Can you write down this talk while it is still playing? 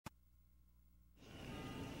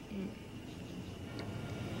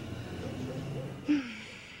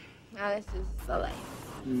Now this is the life.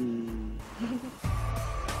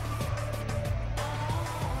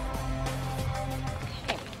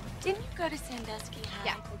 Hey, didn't you go to Sandusky High?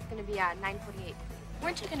 Yeah, it's gonna be 9:48.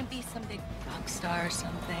 Weren't you gonna be some big rock star or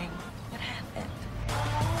something? What happened?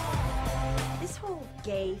 This whole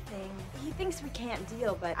gay thing, he thinks we can't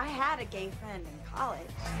deal, but I had a gay friend in college.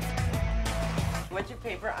 What's your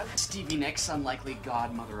paper on? Stevie Nicks, unlikely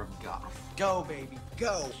godmother of goth. Go, baby,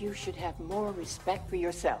 go. You should have more respect for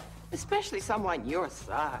yourself, especially someone your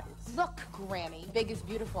size. Look, Grammy, big is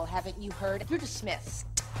beautiful, haven't you heard? You're dismissed.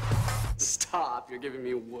 Stop, you're giving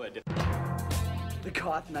me wood. The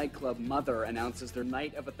goth nightclub Mother announces their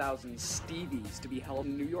Night of 1,000 Stevies to be held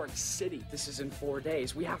in New York City. This is in 4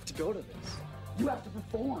 days. We have to go to this. You have to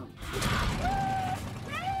perform.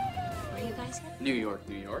 Where are you guys going? New York,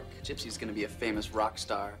 New York. Gypsy's gonna be a famous rock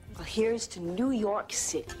star. Well, here's to New York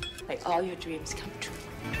City. May all your dreams come true.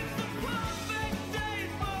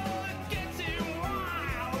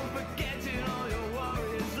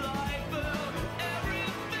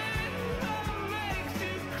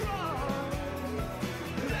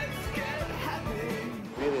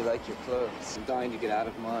 I really like your clothes. I'm dying to get out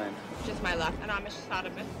of mine. Just my luck, and I'm a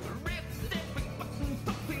sodomist.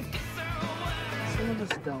 Some of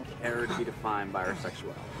us don't care to be defined by our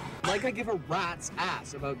sexuality. Like I give a rat's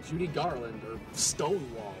ass about Judy Garland or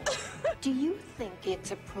Stonewall. Do you think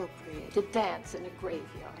it's appropriate to dance in a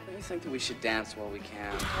graveyard? I think that we should dance while we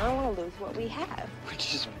can. I don't want to lose what we have.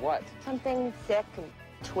 Which is what? Something sick and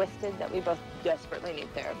twisted that we both desperately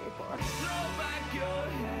need therapy for.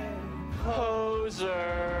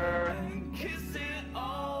 Poser. Kiss it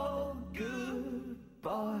all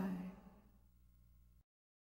goodbye.